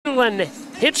Kaylan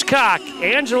Hitchcock,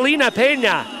 Angelina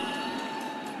Pena.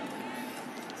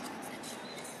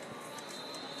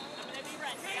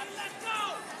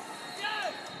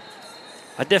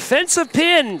 A defensive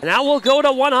pin. Now we'll go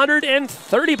to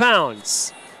 130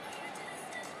 pounds.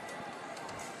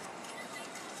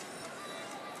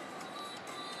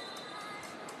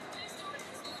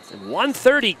 And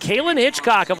 130, Kaylan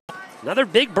Hitchcock. Another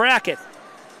big bracket.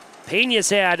 Pena's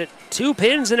had 2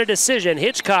 pins and a decision.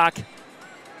 Hitchcock,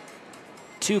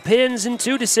 2 pins and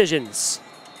 2 decisions.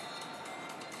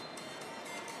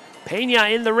 Pena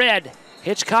in the red,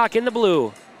 Hitchcock in the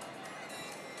blue.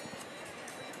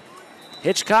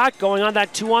 Hitchcock going on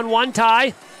that 2-on-1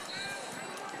 tie.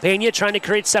 Pena trying to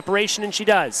create separation, and she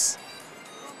does.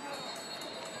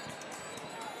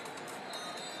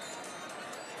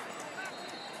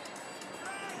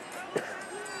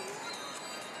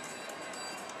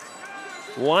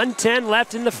 .110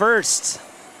 left in the first.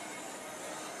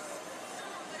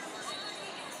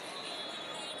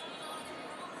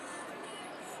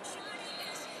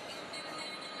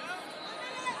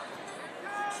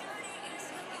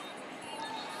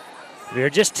 If you're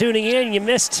just tuning in, you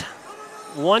missed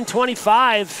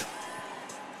 125.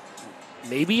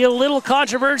 Maybe a little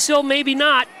controversial, maybe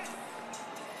not.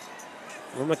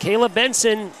 Where Michaela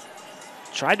Benson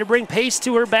tried to bring pace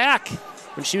to her back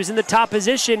when she was in the top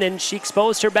position, and she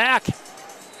exposed her back,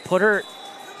 put her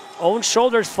own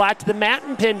shoulders flat to the mat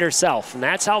and pinned herself. And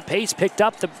that's how Pace picked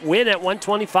up the win at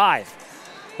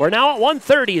 125. We're now at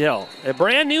 130 though. A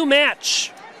brand new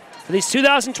match for these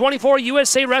 2024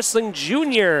 USA Wrestling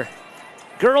Junior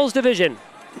Girls Division.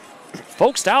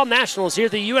 Folkstyle Nationals here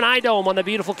at the UNI Dome on the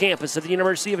beautiful campus of the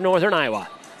University of Northern Iowa.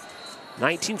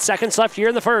 19 seconds left here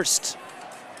in the first.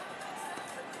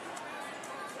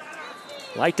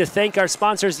 I'd like to thank our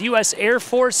sponsors, U.S. Air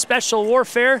Force Special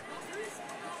Warfare,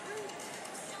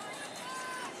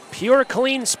 Pure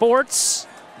Clean Sports,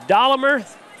 Dahlimer,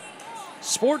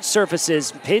 Sports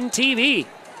Surfaces, Pin TV.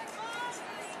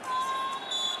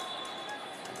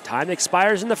 Time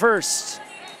expires in the first.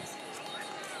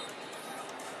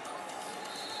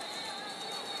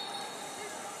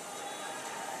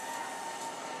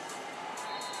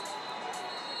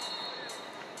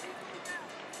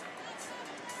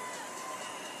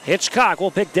 Hitchcock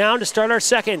will pick down to start our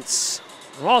seconds.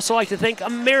 We'd also like to thank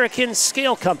American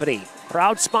Scale Company,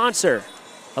 proud sponsor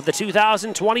of the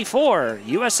 2024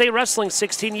 USA Wrestling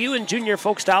 16U and Junior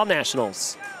Folkstyle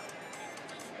Nationals.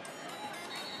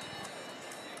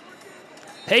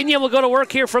 Pena will go to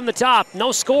work here from the top.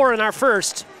 No score in our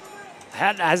first.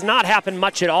 Has not happened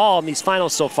much at all in these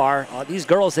finals so far. These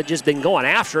girls had just been going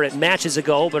after it matches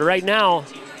ago, but right now,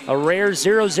 a rare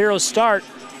 0-0 start.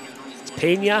 It's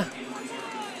Pena.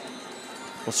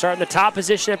 We'll start in the top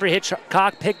position after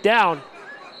Hitchcock picked down.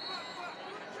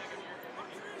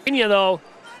 Pena, though,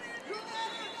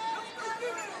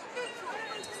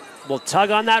 will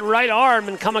tug on that right arm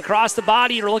and come across the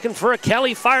body. You're looking for a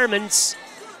Kelly Fireman's.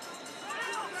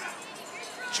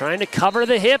 Trying to cover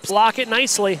the hips, lock it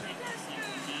nicely.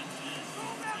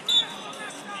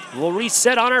 We'll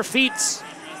reset on our feet.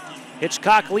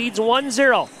 Hitchcock leads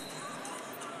 1-0.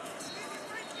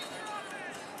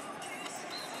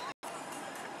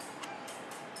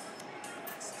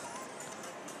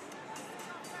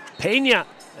 Pena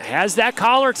has that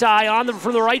collar tie on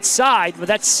from the right side with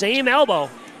that same elbow.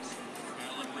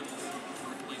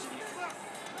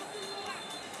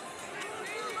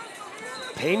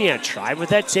 Pena tried with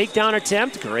that takedown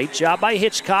attempt. Great job by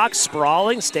Hitchcock,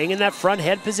 sprawling, staying in that front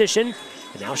head position.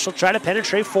 And now she'll try to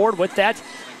penetrate forward with that.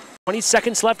 20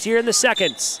 seconds left here in the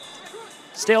seconds.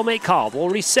 Stalemate called. We'll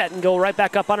reset and go right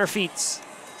back up on our feet.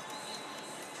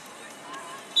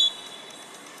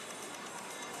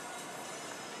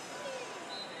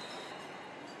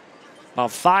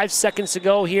 About 5 seconds to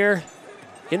go here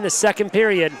in the second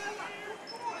period.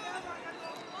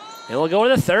 And we'll go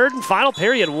to the third and final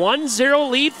period. 1-0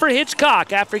 lead for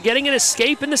Hitchcock after getting an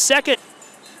escape in the second.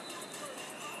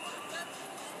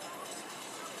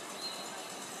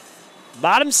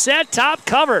 Bottom set, top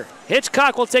cover.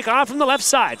 Hitchcock will take on from the left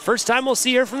side. First time we'll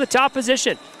see her from the top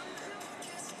position.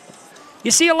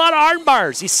 You see a lot of arm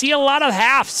bars. You see a lot of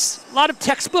halves. A lot of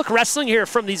textbook wrestling here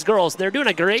from these girls. They're doing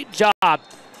a great job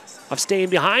of staying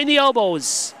behind the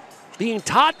elbows, being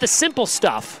taught the simple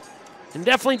stuff, and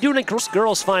definitely doing a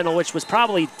girls final, which was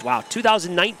probably, wow,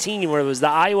 2019, where it was the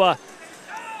Iowa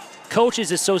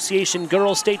Coaches Association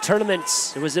Girls State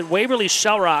Tournaments. It was at Waverly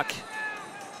Shell Rock.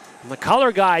 And the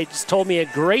color guy just told me a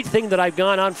great thing that I've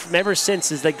gone on from ever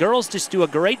since is that girls just do a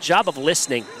great job of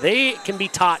listening. They can be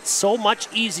taught so much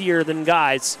easier than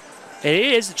guys, and it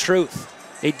is the truth.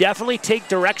 They definitely take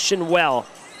direction well.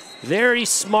 very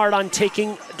smart on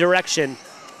taking direction,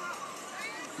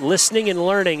 listening and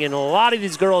learning, and a lot of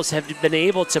these girls have been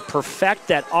able to perfect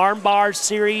that armbar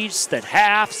series, that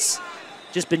halves,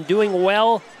 just been doing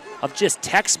well of just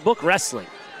textbook wrestling.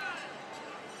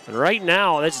 And right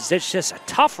now, it's just a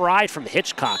tough ride from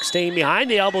Hitchcock, staying behind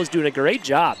the elbows, doing a great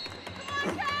job.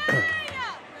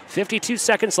 52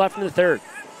 seconds left in the third.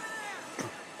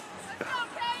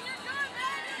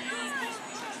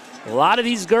 A lot of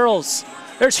these girls,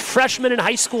 there's freshmen in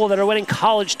high school that are winning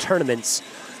college tournaments.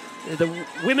 The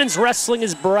women's wrestling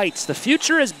is bright. The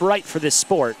future is bright for this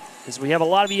sport, as we have a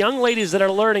lot of young ladies that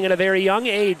are learning at a very young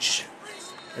age,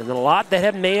 and then a lot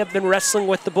that may have been wrestling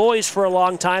with the boys for a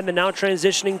long time and now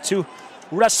transitioning to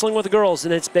wrestling with the girls.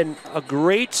 And it's been a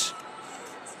great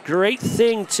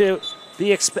thing to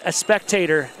be a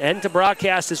spectator and to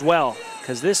broadcast as well,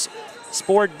 because this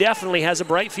sport definitely has a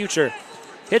bright future.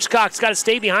 Hitchcock's got to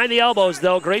stay behind the elbows,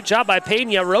 though. Great job by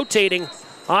Pena, rotating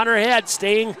on her head,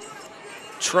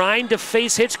 trying to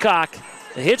face Hitchcock.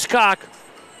 Hitchcock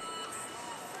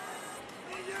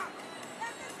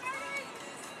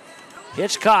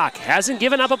hasn't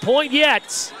given up a point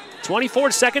yet.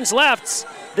 24 seconds left.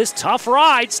 This tough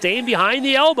ride, staying behind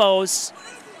the elbows.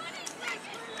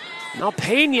 Now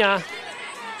Pena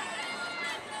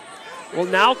will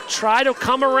now try to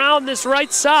come around this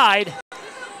right side.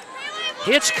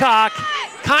 Hitchcock,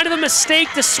 kind of a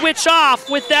mistake to switch off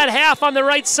with that half on the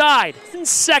right side.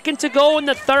 Second to go in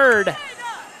the third.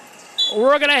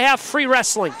 We're going to have free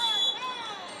wrestling.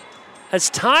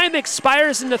 As time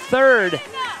expires in the third,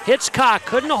 Hitchcock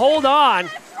couldn't hold on.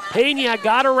 Pena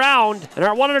got around in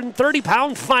our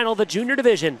 130-pound final, the junior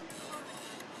division.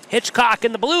 Hitchcock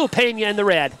in the blue, Pena in the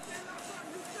red.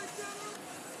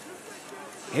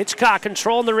 Hitchcock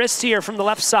controlling the wrist here from the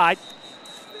left side.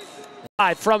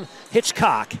 From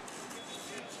Hitchcock.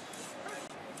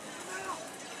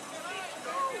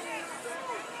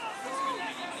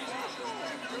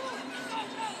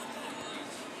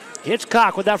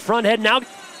 Hitchcock with that front head now.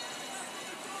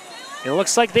 It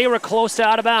looks like they were close to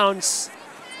out of bounds.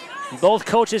 Both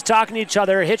coaches talking to each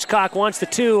other. Hitchcock wants the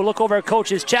two. Look over at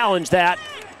coaches, challenge that.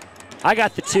 I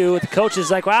got the two. The coach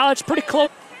is like, well, it's pretty close.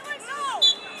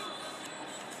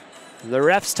 The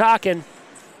ref's talking.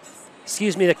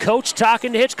 Excuse me, the coach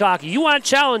talking to Hitchcock. You want a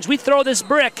challenge, we throw this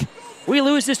brick. We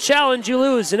lose this challenge, you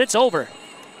lose, and it's over.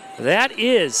 That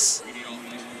is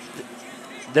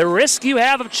the risk you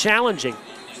have of challenging.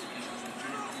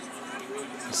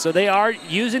 So they are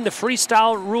using the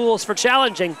freestyle rules for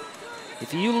challenging.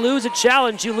 If you lose a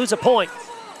challenge, you lose a point.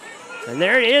 And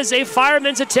there is a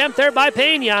fireman's attempt there by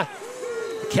Pena.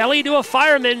 Kelly to a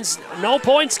fireman's, no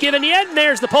points given yet, and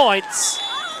there's the points.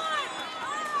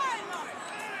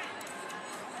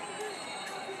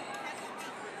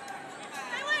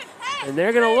 And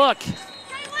they're going to look.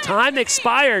 Time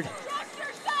expired.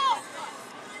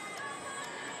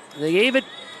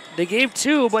 They gave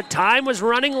two, but time was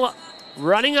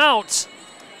running out.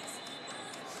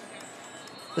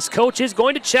 This coach is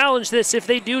going to challenge this if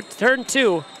they do turn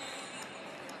two.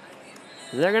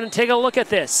 And they're going to take a look at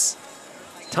this.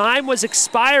 Time was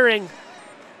expiring.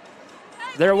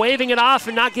 They're waving it off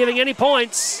and not giving any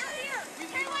points,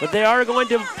 but they are going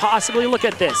to possibly look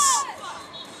at this.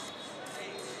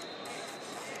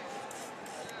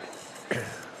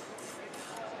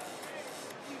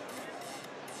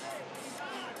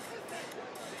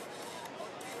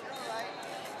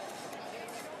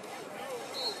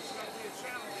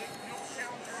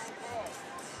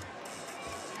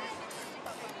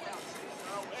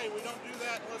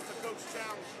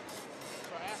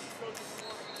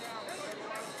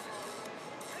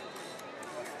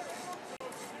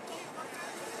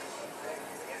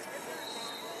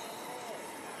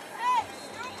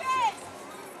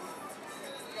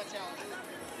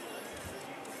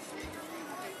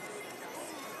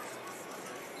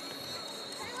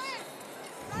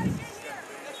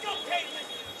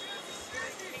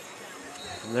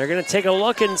 They're going to take a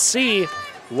look and see,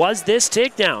 was this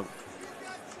takedown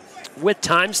with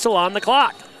time still on the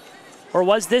clock? Or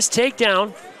was this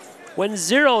takedown when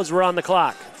zeros were on the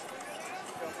clock?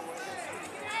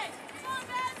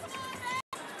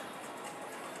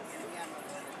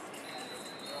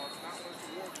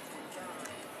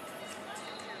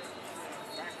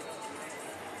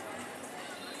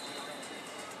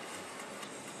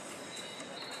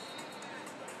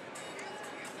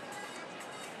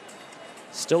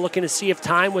 Still looking to see if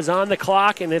time was on the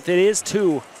clock, and if it is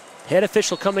two. Head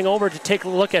official coming over to take a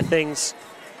look at things.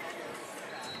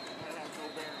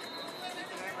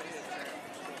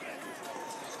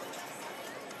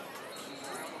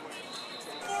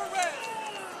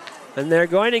 And they're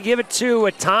going to give it to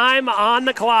a time on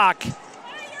the clock.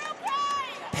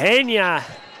 Pena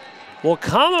will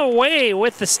come away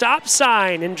with the stop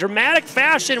sign in dramatic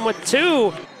fashion with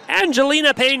 2.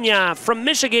 Angelina Pena from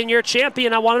Michigan, your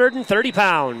champion at 130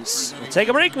 pounds. We'll take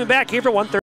a break. We'll be back here for 130.